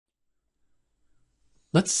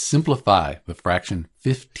Let's simplify the fraction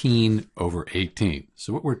 15 over 18.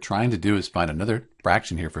 So what we're trying to do is find another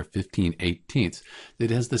fraction here for 15/18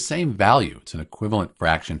 that has the same value. It's an equivalent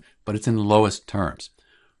fraction, but it's in lowest terms.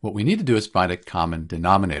 What we need to do is find a common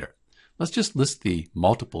denominator. Let's just list the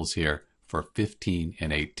multiples here for 15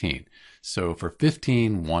 and 18. So for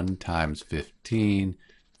 15, 1 times 15,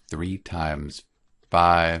 3 times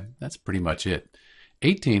 5, that's pretty much it.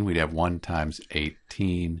 18, we'd have 1 times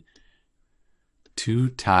 18, 2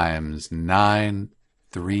 times 9,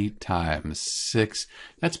 3 times 6.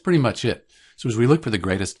 That's pretty much it. So as we look for the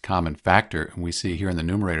greatest common factor, and we see here in the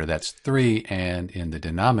numerator that's 3, and in the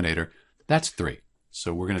denominator that's 3.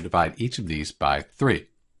 So we're going to divide each of these by 3.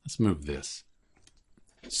 Let's move this.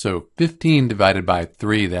 So 15 divided by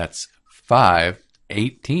 3, that's 5.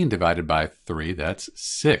 18 divided by 3, that's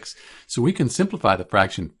 6. So we can simplify the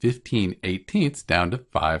fraction 15/18 down to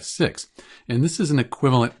 5/6. And this is an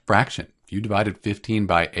equivalent fraction. If you divided 15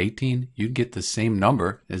 by 18, you'd get the same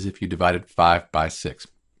number as if you divided 5 by 6.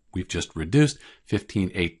 We've just reduced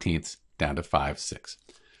 15/18 down to 5/6.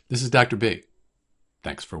 This is Dr. B.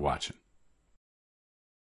 Thanks for watching.